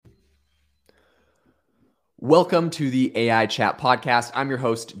Welcome to the AI Chat Podcast. I'm your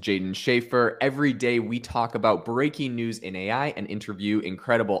host, Jaden Schaefer. Every day we talk about breaking news in AI and interview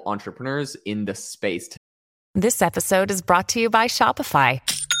incredible entrepreneurs in the space. This episode is brought to you by Shopify.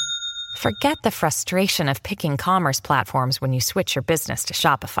 Forget the frustration of picking commerce platforms when you switch your business to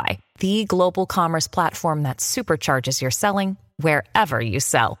Shopify, the global commerce platform that supercharges your selling wherever you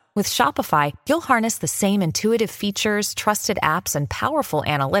sell. With Shopify, you'll harness the same intuitive features, trusted apps, and powerful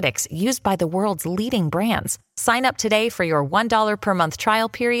analytics used by the world's leading brands. Sign up today for your $1 per month trial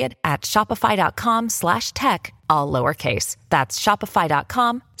period at shopify.com/tech, all lowercase. That's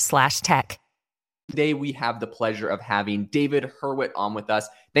shopify.com/tech. Today, we have the pleasure of having David Hurwitt on with us.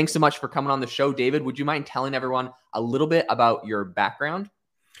 Thanks so much for coming on the show, David. Would you mind telling everyone a little bit about your background?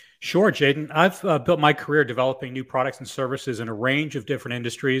 Sure, Jaden. I've built my career developing new products and services in a range of different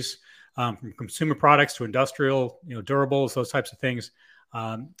industries, from consumer products to industrial, durables, those types of things.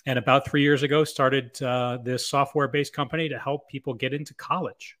 And about 3 years ago, started this software-based company to help people get into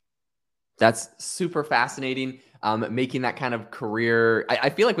college. That's super fascinating. Making that kind of career,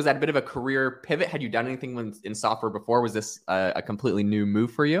 I feel like, was that a bit of a career pivot? Had you done anything in software before? Was this a completely new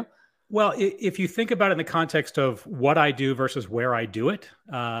move for you? Well, if you think about it in the context of what I do versus where I do it,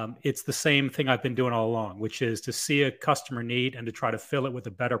 it's the same thing I've been doing all along, which is to see a customer need and to try to fill it with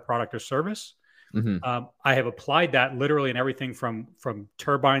a better product or service. Mm-hmm. I have applied that literally in everything from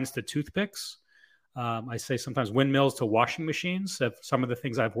turbines to toothpicks. I say sometimes windmills to washing machines of some of the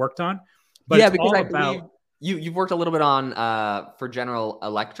things I've worked on. But yeah, it's because all I believe you've worked a little bit on for General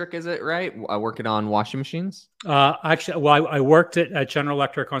Electric, is it right? Working on washing machines? Actually, I worked at General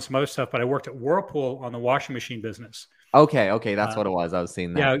Electric on some other stuff, but I worked at Whirlpool on the washing machine business. Okay, that's what it was. I was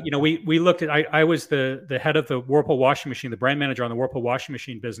seeing that. Yeah, we looked at. I was the head of the Whirlpool washing machine, the brand manager on the Whirlpool washing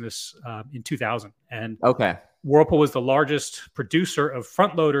machine business in 2000. And Whirlpool was the largest producer of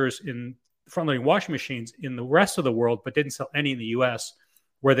front-loading washing machines in the rest of the world, but didn't sell any in the U.S.,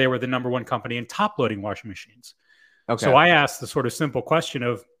 where they were the number one company in top-loading washing machines. Okay. So I asked the sort of simple question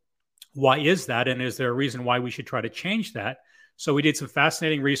of, why is that? And is there a reason why we should try to change that? So we did some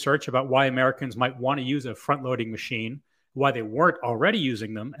fascinating research about why Americans might want to use a front-loading machine, why they weren't already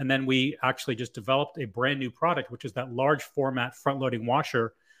using them. And then we actually just developed a brand new product, which is that large format front-loading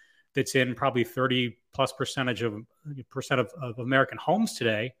washer that's in probably 30+% of American homes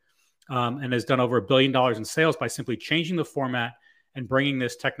today, and has done over $1 billion in sales by simply changing the format and bringing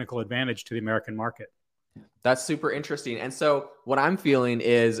this technical advantage to the American market. That's super interesting. And so what I'm feeling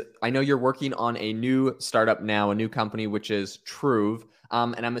is, I know you're working on a new startup now, a new company, which is Troove.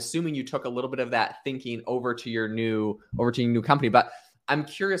 And I'm assuming you took a little bit of that thinking over to your new company. But I'm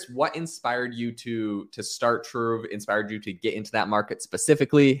curious, what inspired you to start Troove, inspired you to get into that market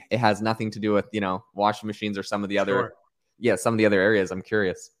specifically? It has nothing to do with, washing machines or some of the other, some of the other areas. I'm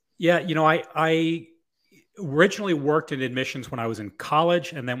curious. Yeah. I originally worked in admissions when I was in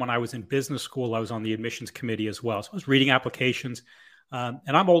college. And then when I was in business school, I was on the admissions committee as well. So I was reading applications. And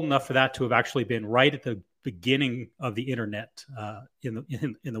I'm old enough for that to have actually been right at the beginning of the internet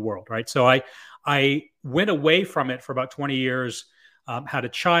in the world, right? So I went away from it for about 20 years, had a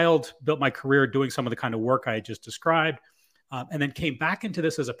child, built my career doing some of the kind of work I had just described, and then came back into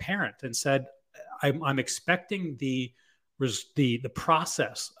this as a parent and said, I'm expecting the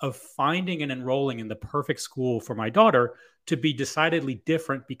process of finding and enrolling in the perfect school for my daughter to be decidedly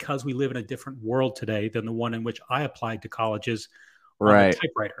different, because we live in a different world today than the one in which I applied to colleges on a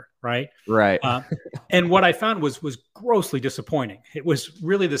typewriter, right? And what I found was grossly disappointing. It was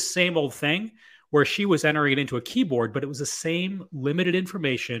really the same old thing where she was entering it into a keyboard, but it was the same limited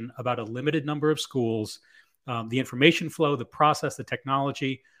information about a limited number of schools. The information flow, the process, the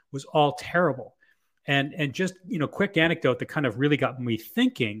technology was all terrible. And just, quick anecdote that kind of really got me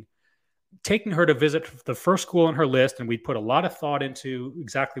thinking, taking her to visit the first school on her list, and we put a lot of thought into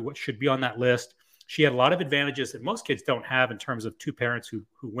exactly what should be on that list. She had a lot of advantages that most kids don't have in terms of two parents who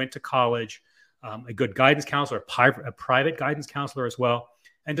went to college, a good guidance counselor, a private guidance counselor as well.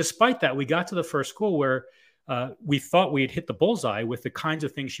 And despite that, we got to the first school where we thought we had hit the bullseye with the kinds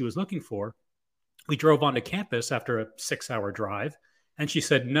of things she was looking for. We drove onto campus after a 6-hour drive. And she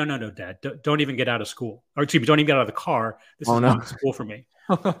said, no, Dad, don't even get out of school. Or excuse me, don't even get out of the car. This is not school for me.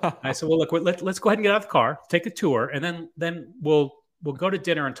 I said, well, look, let's go ahead and get out of the car, take a tour, and then we'll go to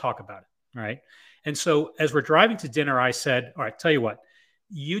dinner and talk about it. All right. And so as we're driving to dinner, I said, all right, tell you what,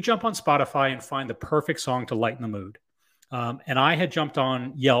 you jump on Spotify and find the perfect song to lighten the mood. And I had jumped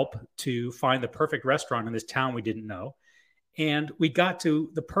on Yelp to find the perfect restaurant in this town we didn't know. And we got to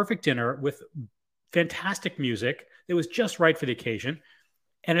the perfect dinner with fantastic music. It was just right for the occasion.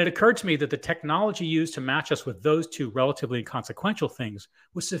 And it occurred to me that the technology used to match us with those two relatively inconsequential things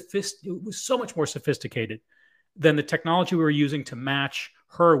was so much more sophisticated than the technology we were using to match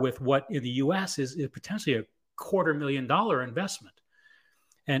her with what in the US is potentially a $250,000 investment.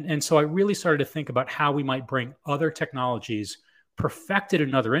 And so I really started to think about how we might bring other technologies perfected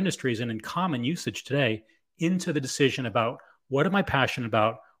in other industries and in common usage today into the decision about what am I passionate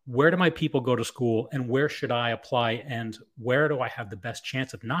about, where do my people go to school, and where should I apply, and where do I have the best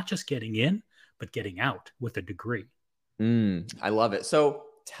chance of not just getting in, but getting out with a degree. I love it. So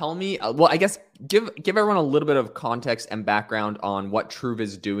tell me, well, I guess give everyone a little bit of context and background on what Troove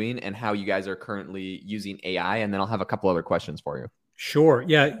is doing and how you guys are currently using AI, and then I'll have a couple other questions for you. Sure.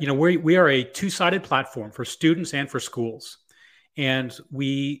 Yeah. We are a two-sided platform for students and for schools. And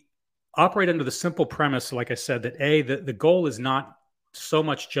we operate under the simple premise, like I said, that the goal is not so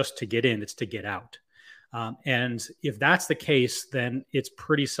much just to get in, it's to get out. And if that's the case, then it's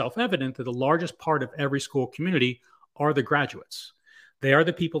pretty self-evident that the largest part of every school community are the graduates. They are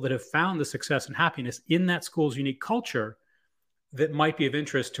the people that have found the success and happiness in that school's unique culture that might be of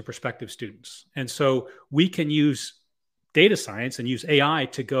interest to prospective students. And so we can use data science and use AI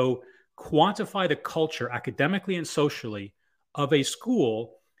to go quantify the culture academically and socially of a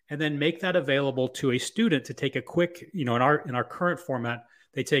school, and then make that available to a student to take a quick, in our current format,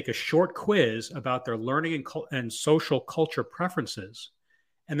 they take a short quiz about their learning and social culture preferences.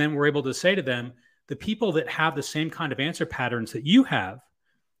 And then we're able to say to them, the people that have the same kind of answer patterns that you have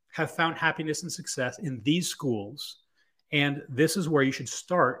found happiness and success in these schools. And this is where you should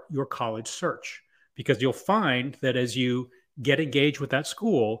start your college search, because you'll find that as you get engaged with that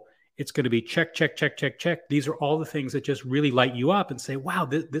school, it's going to be check, check, check, check, check. These are all the things that just really light you up and say, wow,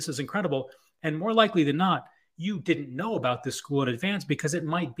 this is incredible. And more likely than not, you didn't know about this school in advance because it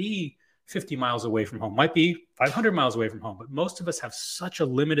might be 50 miles away from home, might be 500 miles away from home. But most of us have such a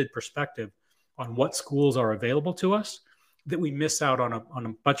limited perspective on what schools are available to us that we miss out on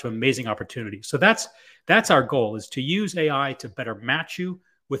a bunch of amazing opportunities. So that's our goal, is to use AI to better match you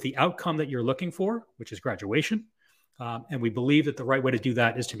with the outcome that you're looking for, which is graduation. And we believe that the right way to do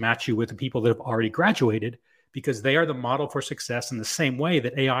that is to match you with the people that have already graduated, because they are the model for success in the same way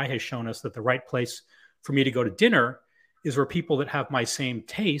that AI has shown us that the right place for me to go to dinner is where people that have my same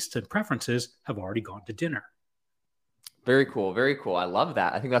tastes and preferences have already gone to dinner. Very cool. Very cool. I love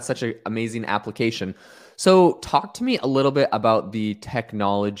that. I think that's such an amazing application. So talk to me a little bit about the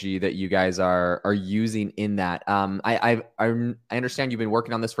technology that you guys are using in that. I understand you've been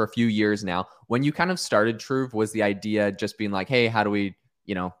working on this for a few years now. When you kind of started Troove, was the idea just being like, hey, how do we,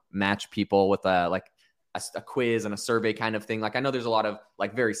 match people with a quiz and a survey kind of thing? Like, I know there's a lot of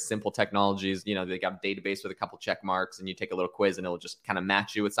like very simple technologies, they got a database with a couple check marks and you take a little quiz and it'll just kind of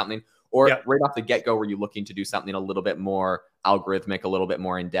match you with something. Or right off the get-go, were you looking to do something a little bit more algorithmic, a little bit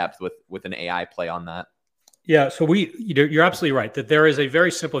more in depth with an AI play on that? Yeah, so you're absolutely right that there is a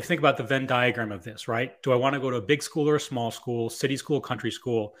very simple, if you think about the Venn diagram of this, right? Do I want to go to a big school or a small school, city school, country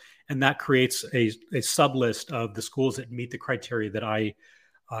school? And that creates a sub list of the schools that meet the criteria that I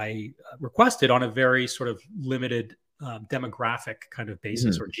requested on a very sort of limited demographic kind of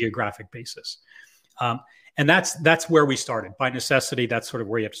basis or geographic basis. And that's where we started. By necessity, that's sort of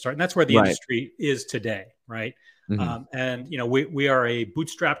where you have to start. And that's where the industry is today, right? And we are a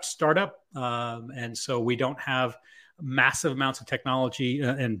bootstrapped startup, and so we don't have massive amounts of technology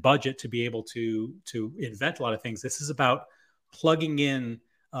and budget to be able to invent a lot of things. This is about plugging in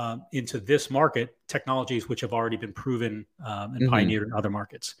into this market technologies which have already been proven and pioneered in other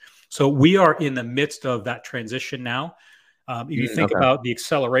markets. So we are in the midst of that transition now. If you think about the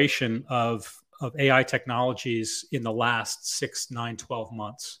acceleration of AI technologies in the last 6, 9, 12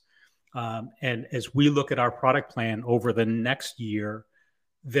 months. And as we look at our product plan over the next year,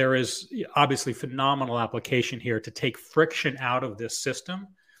 there is obviously phenomenal application here to take friction out of this system,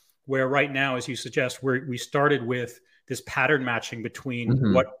 where right now, as you suggest, we started with this pattern matching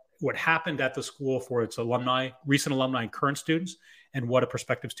between what happened at the school for its recent alumni and current students, and what a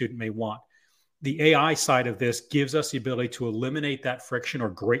prospective student may want. The AI side of this gives us the ability to eliminate that friction or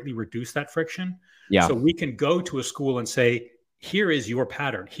greatly reduce that friction. Yeah. So we can go to a school and say, here is your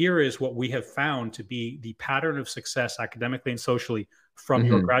pattern. Here is what we have found to be the pattern of success academically and socially from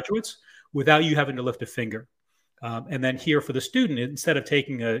your graduates, without you having to lift a finger. And then here for the student, instead of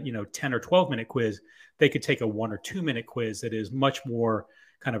taking a 10 or 12 minute quiz, they could take a 1 or 2 minute quiz that is much more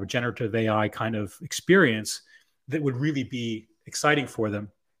kind of a generative AI kind of experience that would really be exciting for them.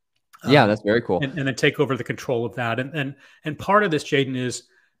 Yeah, that's very cool. And then take over the control of that. And part of this, Jaden, is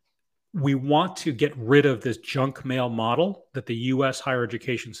we want to get rid of this junk mail model that the U.S. higher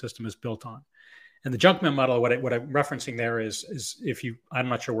education system is built on. And the junk mail model, what I'm referencing there is I'm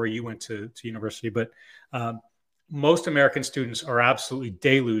not sure where you went to university, but most American students are absolutely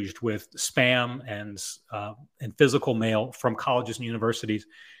deluged with spam and physical mail from colleges and universities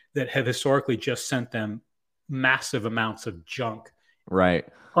that have historically just sent them massive amounts of junk. Right.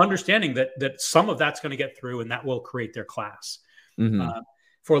 Understanding that some of that's going to get through and that will create their class. Mm-hmm.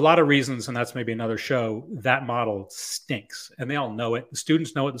 For a lot of reasons, and that's maybe another show, that model stinks. And they all know it. The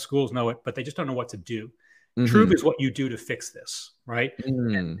students know it, the schools know it, but they just don't know what to do. Mm-hmm. Troove is what you do to fix this, right?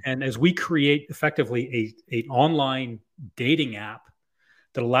 Mm. And as we create effectively an online dating app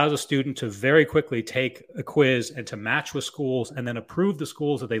that allows a student to very quickly take a quiz and to match with schools and then approve the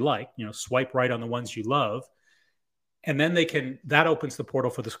schools that they like, swipe right on the ones you love. And then that opens the portal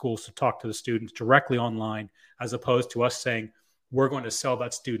for the schools to talk to the students directly online, as opposed to us saying, we're going to sell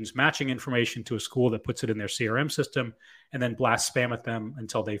that student's matching information to a school that puts it in their CRM system and then blast spam at them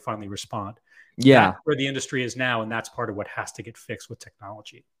until they finally respond. Yeah. That's where the industry is now. And that's part of what has to get fixed with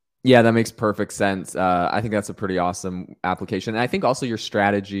technology. Yeah, that makes perfect sense. I think that's a pretty awesome application. And I think also your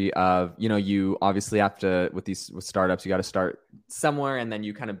strategy of, you obviously have to, with startups, you got to start somewhere and then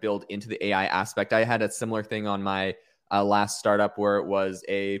you kind of build into the AI aspect. I had a similar thing on my last startup where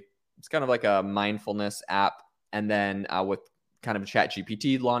it's kind of like a mindfulness app. And then with kind of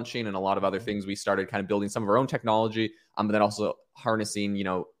ChatGPT launching and a lot of other things, we started kind of building some of our own technology, but then also harnessing,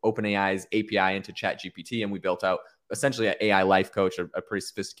 OpenAI's API into ChatGPT. And we built out essentially an AI life coach, a pretty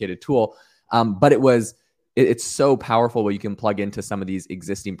sophisticated tool. But it's so powerful what you can plug into some of these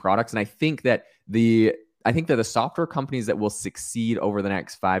existing products. And I think that the software companies that will succeed over the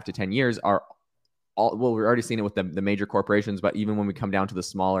next 5 to 10 years are we're already seeing it with the major corporations, but even when we come down to the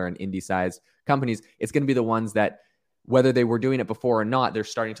smaller and indie sized companies, it's going to be the ones that, whether they were doing it before or not, they're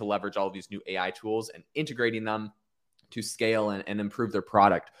starting to leverage all of these new AI tools and integrating them to scale and improve their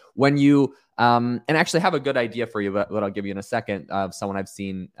product. When you, and actually have a good idea for you, but I'll give you in a second, of someone I've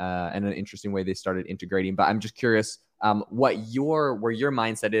seen and an interesting way they started integrating. But I'm just curious where your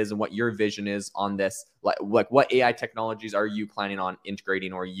mindset is and what your vision is on this. Like what AI technologies are you planning on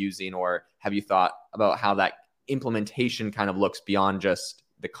integrating or using, or have you thought about how that implementation kind of looks beyond just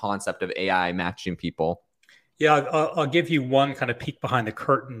the concept of AI matching people? Yeah, I'll give you one kind of peek behind the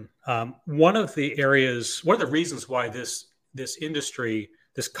curtain. One of the reasons why this industry,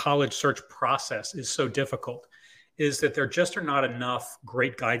 this college search process is so difficult is that there just are not enough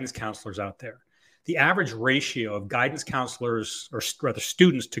great guidance counselors out there. The average ratio of guidance counselors, or rather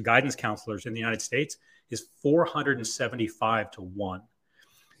students to guidance counselors in the United States, is 475 to 1.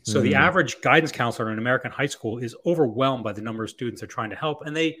 So the average guidance counselor in an American high school is overwhelmed by the number of students they're trying to help.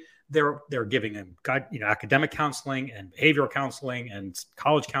 And they're giving them academic counseling and behavioral counseling and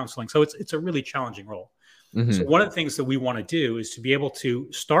college counseling. So it's a really challenging role. Mm-hmm. So one of the things that we want to do is to be able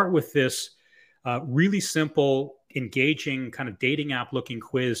to start with this really simple, engaging kind of dating app looking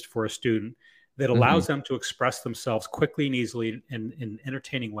quiz for a student that allows them to express themselves quickly and easily in an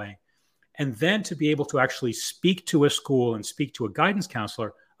entertaining way. And then to be able to actually speak to a school and speak to a guidance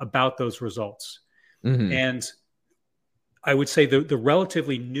counselor about those results. Mm-hmm. And I would say the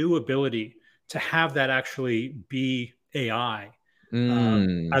relatively new ability to have that actually be AI,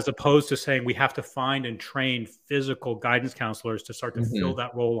 as opposed to saying we have to find and train physical guidance counselors to start to fill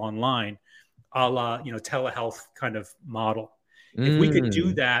that role online, a la telehealth kind of model. If we could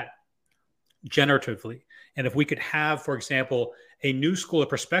do that generatively, and if we could have, for example, a new school, a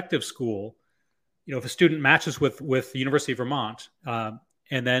prospective school, if a student matches with the University of Vermont,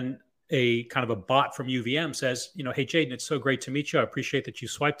 and then a kind of a bot from UVM says, hey, Jaden, it's so great to meet you. I appreciate that you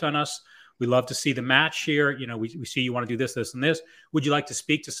swiped on us. We love to see the match here. We see you want to do this, this, and this. Would you like to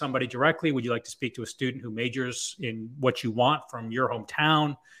speak to somebody directly? Would you like to speak to a student who majors in what you want from your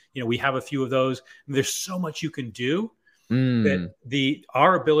hometown? We have a few of those. And there's so much you can do that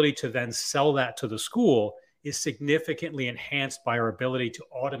our ability to then sell that to the school is significantly enhanced by our ability to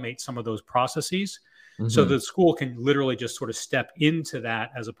automate some of those processes. So the school can literally just sort of step into that,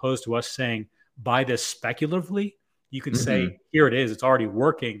 as opposed to us saying, buy this speculatively. You can say, here it is, it's already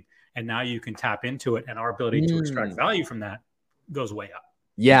working. And now you can tap into it. And our ability to extract value from that goes way up.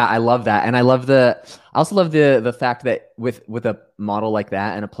 Yeah, I love that. And I also love the fact that with a model like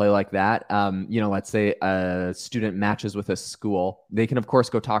that and a play like that, let's say a student matches with a school, they can of course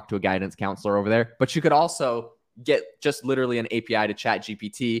go talk to a guidance counselor over there, but you could also get just literally an API to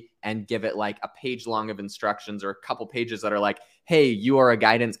ChatGPT and give it like a page long of instructions or a couple pages that are like, hey, you are a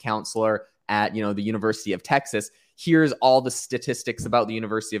guidance counselor at, the University of Texas. Here's all the statistics about the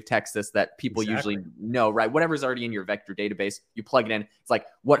University of Texas that people usually know, right? Whatever's already in your vector database, you plug it in. It's like,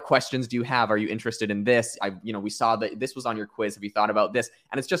 what questions do you have? Are you interested in this? We saw that this was on your quiz. Have you thought about this?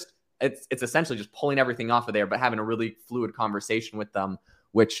 And it's just it's essentially just pulling everything off of there, but having a really fluid conversation with them,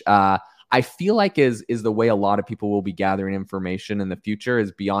 which I feel like is the way a lot of people will be gathering information in the future,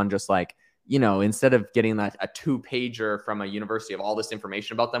 is beyond just like, instead of getting a 2-pager from a university of all this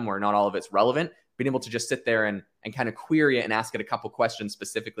information about them where not all of it's relevant, being able to just sit there and kind of query it and ask it a couple questions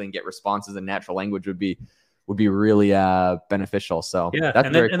specifically and get responses in natural language would be really beneficial. So yeah, that's and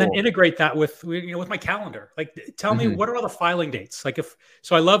then, very cool. And then integrate that with my calendar. Like, tell me, what are all the filing dates? Like,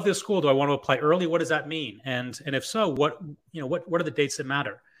 so I love this school. Do I want to apply early? What does that mean? And if so, what are the dates that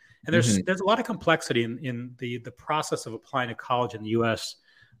matter? And there's a lot of complexity in the process of applying to college in the U.S.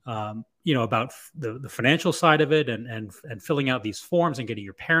 About the financial side of it and filling out these forms and getting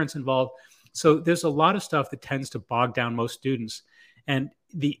your parents involved. So there's a lot of stuff that tends to bog down most students. And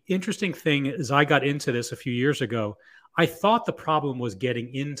the interesting thing is, I got into this a few years ago. I thought the problem was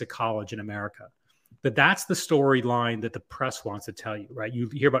getting into college in America. That's the storyline that the press wants to tell you, right? You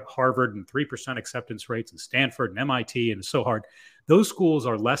hear about Harvard and 3% acceptance rates and Stanford and MIT, and it's so hard. Those schools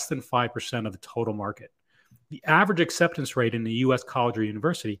are less than 5% of the total market. The average acceptance rate in the U.S. college or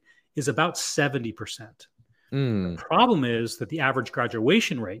university is about 70%. The problem is that the average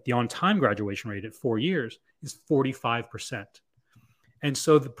graduation rate, the on-time graduation rate at 4 years, is 45%. And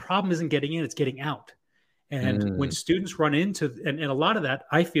so the problem isn't getting in, it's getting out. And when students run into, and a lot of that,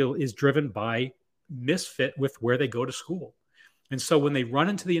 I feel, is driven by misfit with where they go to school. And so when they run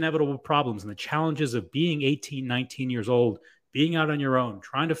into the inevitable problems and the challenges of being 18, 19 years old, being out on your own,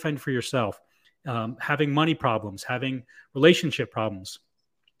 trying to fend for yourself, having money problems, having relationship problems,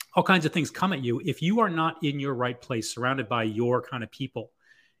 all kinds of things come at you. If you are not in your right place, surrounded by your kind of people,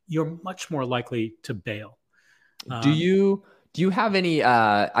 you're much more likely to bail. Do you have any,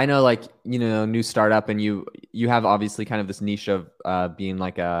 I know, like, new startup, and you have obviously kind of this niche of being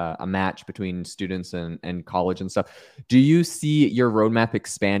like a match between students and college and stuff. Do you see your roadmap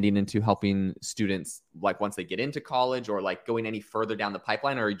expanding into helping students, like, once they get into college, or like going any further down the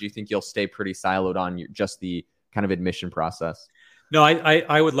pipeline, or do you think you'll stay pretty siloed on just the kind of admission process? No,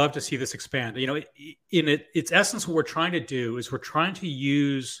 I would love to see this expand. In its essence, what we're trying to do is we're trying to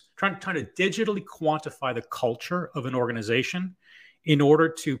digitally quantify the culture of an organization in order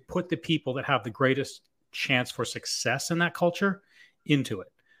to put the people that have the greatest chance for success in that culture into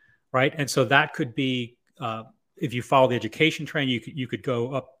it, right? And so that could be, if you follow the education train, you could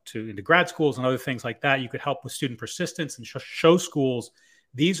go up into grad schools and other things like that. You could help with student persistence and show schools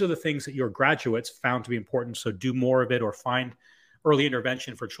these are the things that your graduates found to be important. So do more of it, or find early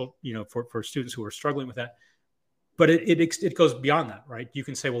intervention for students who are struggling with that. But it goes beyond that, right? You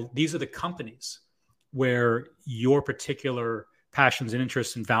can say, well, these are the companies where your particular passions and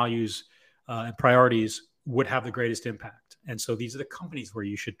interests and values and priorities would have the greatest impact. And so these are the companies where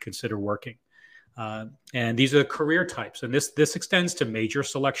you should consider working. And these are the career types. And this extends to major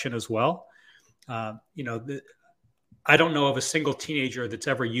selection as well. I don't know of a single teenager that's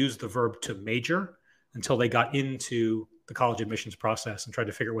ever used the verb to major until they got into the college admissions process and tried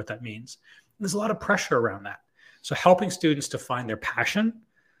to figure out what that means. And there's a lot of pressure around that. So helping students to find their passion,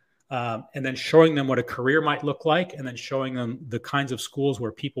 and then showing them what a career might look like, and then showing them the kinds of schools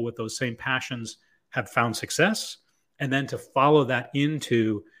where people with those same passions have found success, and then to follow that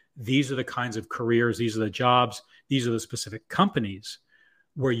into, these are the kinds of careers, these are the jobs, these are the specific companies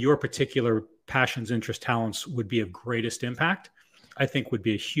where your particular passions, interests, talents would be of greatest impact, I think would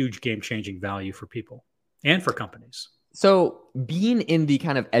be a huge game-changing value for people and for companies. So being in the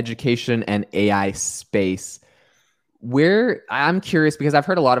kind of education and AI space, where I'm curious, because I've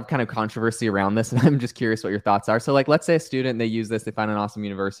heard a lot of kind of controversy around this, and I'm just curious what your thoughts are. So like, let's say a student, they use this, they find an awesome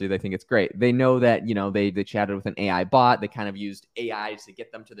university, they think it's great. They know that, they chatted with an AI bot, they kind of used AI to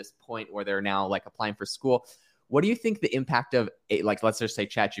get them to this point where they're now like applying for school. What do you think the impact of, like, let's just say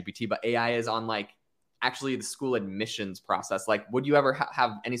ChatGPT, but AI is on like actually the school admissions process? Like, would you ever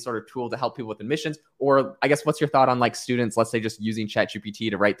have any sort of tool to help people with admissions? Or I guess, what's your thought on like students, let's say, just using ChatGPT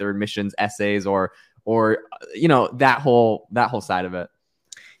to write their admissions essays, or that whole side of it?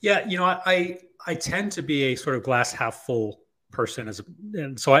 Yeah, I tend to be a sort of glass half full person,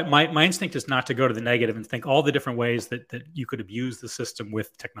 and so my instinct is not to go to the negative and think all the different ways that you could abuse the system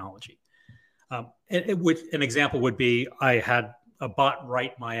with technology. An example would be, I had a bot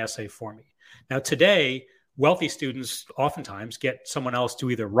write my essay for me. Now, today, wealthy students oftentimes get someone else to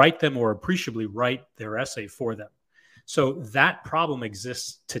either write them or appreciably write their essay for them. So that problem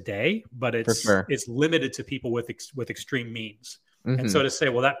exists today, but it's limited to people with extreme means. Mm-hmm. And so to say,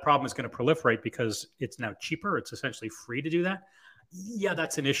 well, that problem is going to proliferate because it's now cheaper, it's essentially free to do that. Yeah,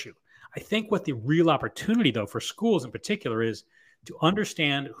 that's an issue. I think what the real opportunity, though, for schools in particular, is to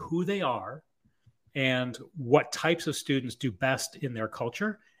understand who they are and what types of students do best in their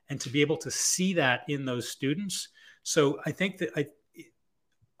culture, and to be able to see that in those students. So I think that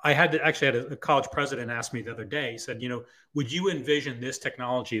I had a college president ask me the other day. He said, would you envision this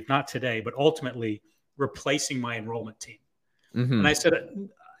technology, if not today, but ultimately replacing my enrollment team? Mm-hmm. And I said,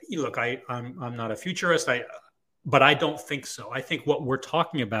 look, I'm not a futurist, but I don't think so. I think what we're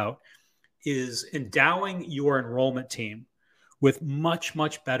talking about is endowing your enrollment team with much,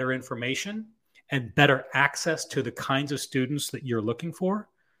 much better information and better access to the kinds of students that you're looking for,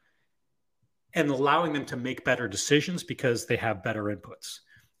 and allowing them to make better decisions because they have better inputs.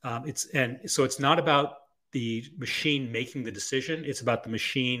 So it's not about the machine making the decision. It's about the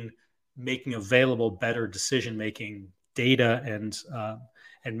machine making available better decision-making data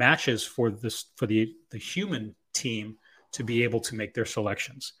and matches for the human team to be able to make their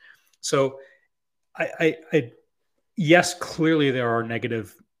selections. So yes, clearly there are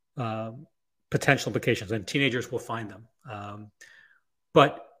negative potential implications, and teenagers will find them.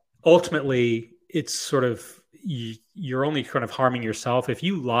 But ultimately, it's sort of, you're only kind of harming yourself if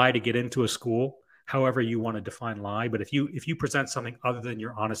you lie to get into a school, however you want to define lie. But if you present something other than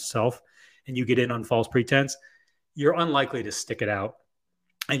your honest self and you get in on false pretense, you're unlikely to stick it out,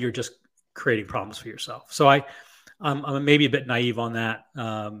 and you're just creating problems for yourself. So I'm maybe a bit naive on that,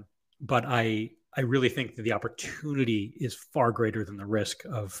 but I really think that the opportunity is far greater than the risk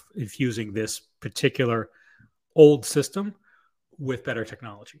of infusing this particular old system with better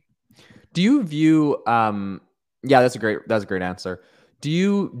technology. Do you view yeah, that's a great answer. Do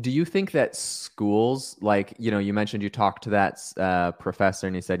you think that schools, like, you mentioned you talked to that professor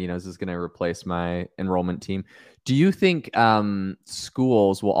and he said, this is going to replace my enrollment team. Do you think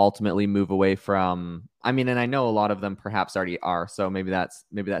schools will ultimately move away from, and I know a lot of them perhaps already are, so maybe that's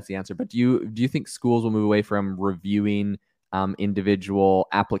the answer, but do you think schools will move away from reviewing individual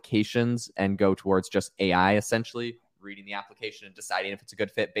applications and go towards just AI, essentially reading the application and deciding if it's a good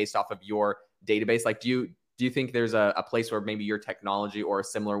fit based off of your database? Like, do you think there's a place where maybe your technology or a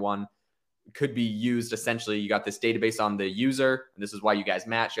similar one could be used? Essentially, you got this database on the user, and this is why you guys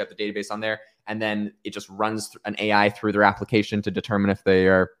match. You got the database on there, and then it just runs an AI through their application to determine if they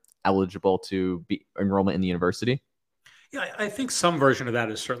are eligible to be enrollment in the university? Yeah, I think some version of that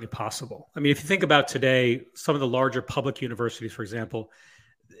is certainly possible. If you think about today, some of the larger public universities, for example,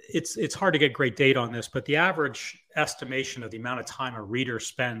 it's hard to get great data on this, but the average estimation of the amount of time a reader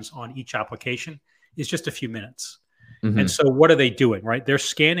spends on each application is just a few minutes. Mm-hmm. And so what are they doing, right? They're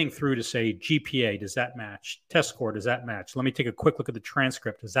scanning through to say, GPA, does that match? Test score, does that match? Let me take a quick look at the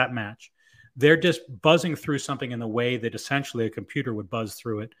transcript. Does that match? They're just buzzing through something in the way that essentially a computer would buzz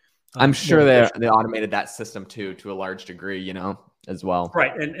through it. I'm sure they automated that system too, to a large degree, as well.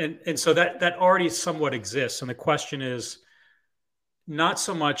 Right. And so that already somewhat exists. And the question is not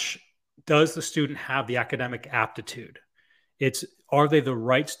so much, does the student have the academic aptitude? It's, are they the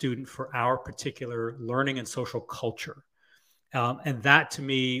right student for our particular learning and social culture? And that, to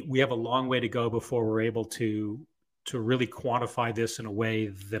me, we have a long way to go before we're able to really quantify this in a way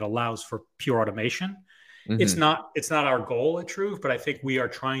that allows for pure automation. Mm-hmm. It's not our goal at Troove, but I think we are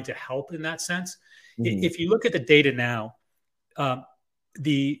trying to help in that sense. Mm-hmm. If you look at the data now,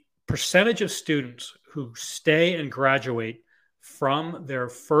 the percentage of students who stay and graduate from their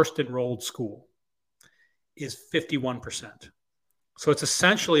first enrolled school is 51%. So it's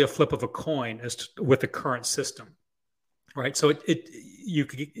essentially a flip of a coin with the current system, right? So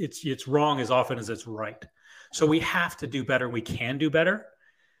it's wrong as often as it's right. So we have to do better. We can do better,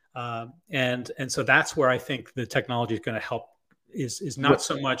 and so that's where I think the technology is going to help. Is not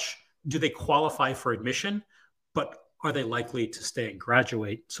so much do they qualify for admission, but are they likely to stay and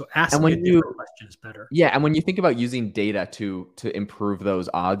graduate? So asking a different question is better. Yeah, and when you think about using data to improve those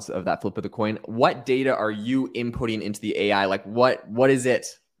odds of that flip of the coin, what data are you inputting into the AI? Like what is it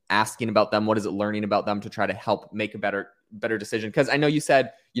asking about them? What is it learning about them to try to help make a better decision? Because I know you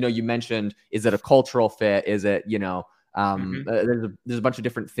said, you mentioned, is it a cultural fit? Is it, mm-hmm. There's a bunch of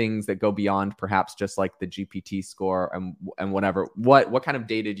different things that go beyond perhaps just like the GPT score and whatever. What kind of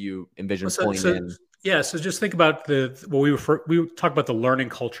data do you envision pulling in? Yeah, so just think about we talk about the learning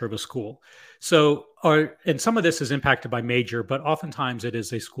culture of a school. So, and some of this is impacted by major, but oftentimes it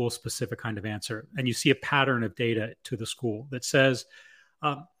is a school-specific kind of answer. And you see a pattern of data to the school that says,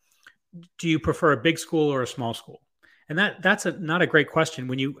 do you prefer a big school or a small school? And that's not a great question.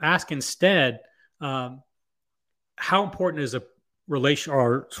 When you ask instead, how important is a relation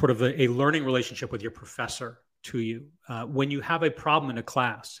or sort of a learning relationship with your professor to you? When you have a problem in a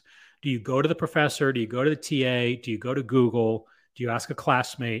class, do you go to the professor? Do you go to the TA? Do you go to Google? Do you ask a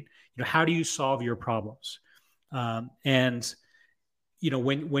classmate? How do you solve your problems? And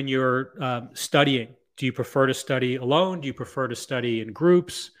when you're studying, Do you prefer to study alone? Do you prefer to study in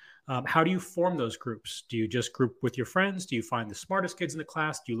groups? How do you form those groups? Do you just group with your friends? Do you find the smartest kids in the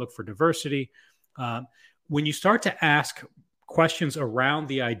class? Do you look for diversity? When you start to ask questions around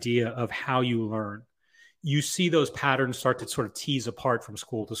the idea of how you learn, you see those patterns start to sort of tease apart from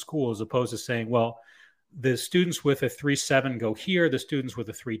school to school, as opposed to saying, well, the students with a 3.7 go here, the students with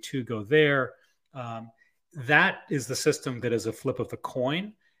a 3.2 go there. That is the system that is a flip of the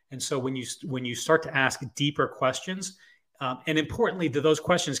coin. And so when you start to ask deeper questions, and importantly, those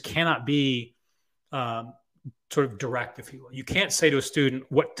questions cannot be sort of direct, if you will. You can't say to a student,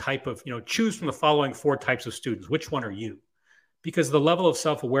 what type of, choose from the following 4 types of students. Which one are you? Because the level of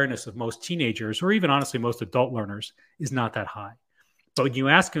self-awareness of most teenagers, or even honestly most adult learners, is not that high. But when you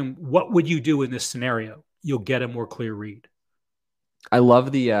ask them, what would you do in this scenario? You'll get a more clear read. I love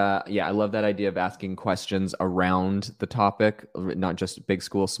I love that idea of asking questions around the topic, not just big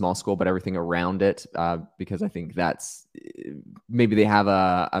school, small school, but everything around it. Because I think that's maybe they have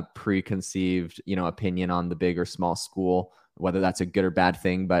a preconceived, opinion on the big or small school, whether that's a good or bad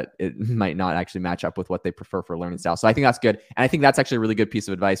thing, but it might not actually match up with what they prefer for learning style. So I think that's good. And I think that's actually a really good piece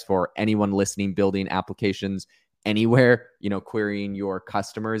of advice for anyone listening, building applications anywhere. Querying your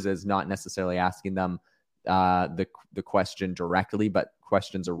customers is not necessarily asking them the question directly, but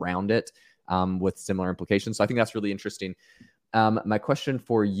questions around it with similar implications. So I think that's really interesting. My question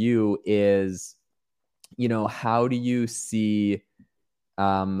for you is, how do you see,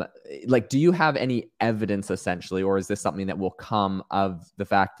 do you have any evidence essentially, or is this something that will come of the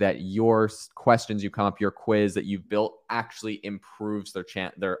fact that your questions you come up, your quiz that you've built actually improves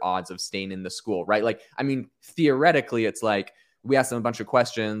their odds of staying in the school, right? Theoretically, it's like we ask them a bunch of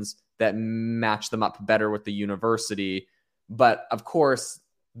questions that match them up better with the university. But of course,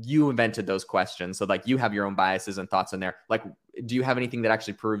 you invented those questions. So you have your own biases and thoughts in there. Do you have anything that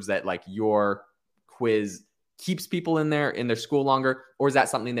actually proves that your quiz keeps people in their school longer? Or is that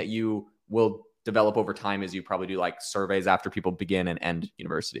something that you will develop over time as you probably do surveys after people begin and end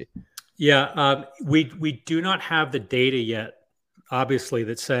university? Yeah, we do not have the data yet, obviously,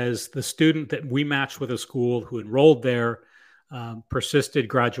 that says the student that we matched with a school who enrolled there persisted,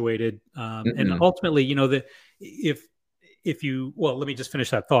 graduated, and ultimately, let me just finish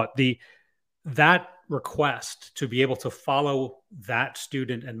that thought. That request to be able to follow that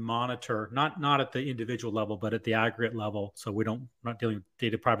student and monitor, not at the individual level, but at the aggregate level. So we're not dealing with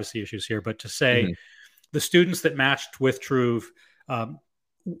data privacy issues here, but to say the students that matched with Troove, were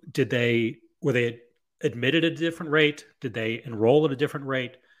they admitted at a different rate? Did they enroll at a different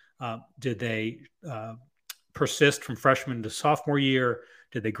rate? Did they persist from freshman to sophomore year?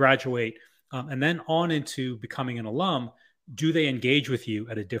 Did they graduate? And then on into becoming an alum, do they engage with you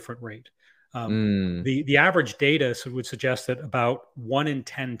at a different rate? The average data would suggest that about 1 in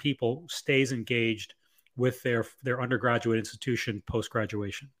 10 people stays engaged with their undergraduate institution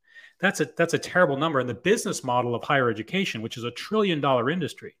post-graduation. That's a terrible number. And the business model of higher education, which is $1 trillion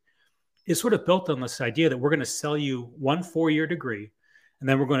industry, is sort of built on this idea that we're going to sell you 1 4-year degree, and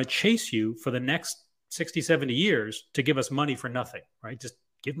then we're going to chase you for the next 60, 70 years to give us money for nothing, right? Just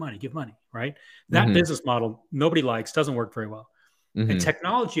give money, right? That business model, nobody likes, doesn't work very well. And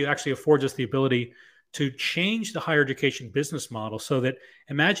technology actually affords us the ability to change the higher education business model so that,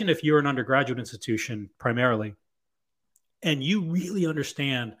 imagine if you're an undergraduate institution primarily, and you really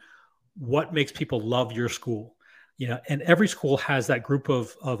understand what makes people love your school. And every school has that group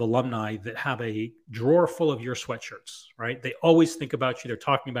of alumni that have a drawer full of your sweatshirts, right? They always think about you. They're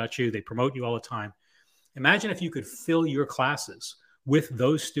talking about you. They promote you all the time. Imagine if you could fill your classes with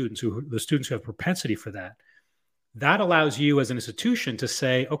those students the students who have propensity for that. That allows you as an institution to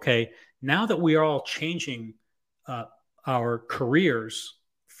say, okay, now that we are all changing our careers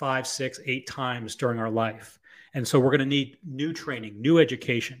 5, 6, 8 times during our life, and so we're going to need new training, new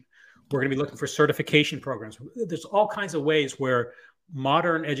education. We're going to be looking for certification programs. There's all kinds of ways where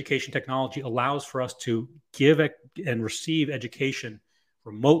modern education technology allows for us to give and receive education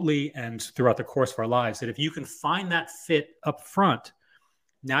remotely and throughout the course of our lives, that if you can find that fit up front,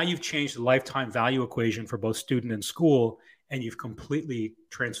 now you've changed the lifetime value equation for both student and school, and you've completely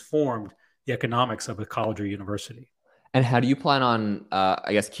transformed the economics of a college or university. And how do you plan on,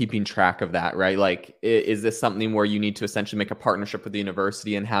 keeping track of that, right? Is this something where you need to essentially make a partnership with the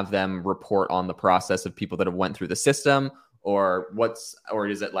university and have them report on the process of people that have went through the system? Or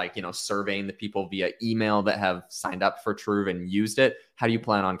is it surveying the people via email that have signed up for Troove and used it? How do you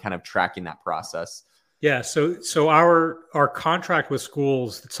plan on kind of tracking that process? Yeah, so our contract with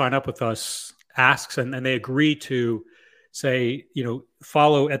schools that sign up with us asks, and they agree to say,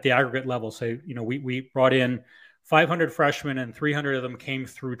 follow at the aggregate level. Say, we brought in 500 freshmen and 300 of them came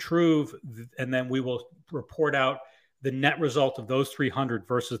through Troove, and then we will report out the net result of those 300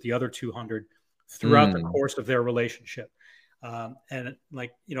 versus the other 200 throughout the course of their relationship. And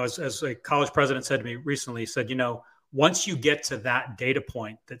like, as a college president said to me recently, he said, once you get to that data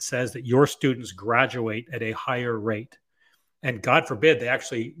point that says that your students graduate at a higher rate, and God forbid they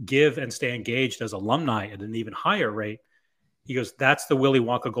actually give and stay engaged as alumni at an even higher rate, he goes, that's the Willy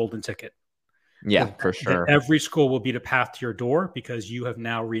Wonka golden ticket. Yeah, for sure. That every school will be the path to your door because you have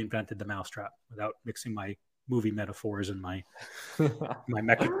now reinvented the mousetrap, without mixing my movie metaphors and my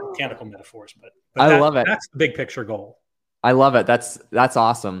mechanical metaphors. But I love it. That's the big picture goal. I love it. That's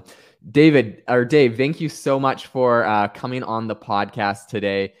awesome. Dave, thank you so much for coming on the podcast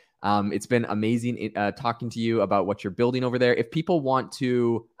today. It's been amazing talking to you about what you're building over there. If people want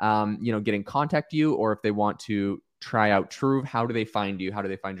to, get in contact with you, or if they want to try out Troove, how do they find you? How do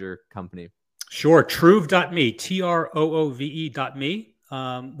they find your company? Sure. Troove.me, Troove.me.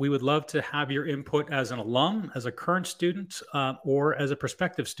 We would love to have your input as an alum, as a current student, or as a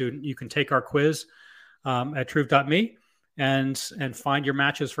prospective student. You can take our quiz at Troove.me and find your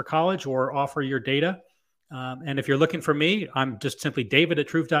matches for college or offer your data. And if you're looking for me, I'm just simply David at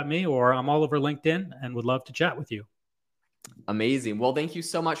Troove.me, or I'm all over LinkedIn and would love to chat with you. Amazing. Well, thank you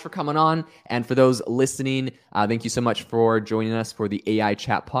so much for coming on. And for those listening, thank you so much for joining us for the AI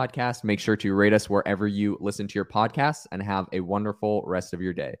Chat podcast. Make sure to rate us wherever you listen to your podcasts, and have a wonderful rest of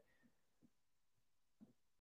your day.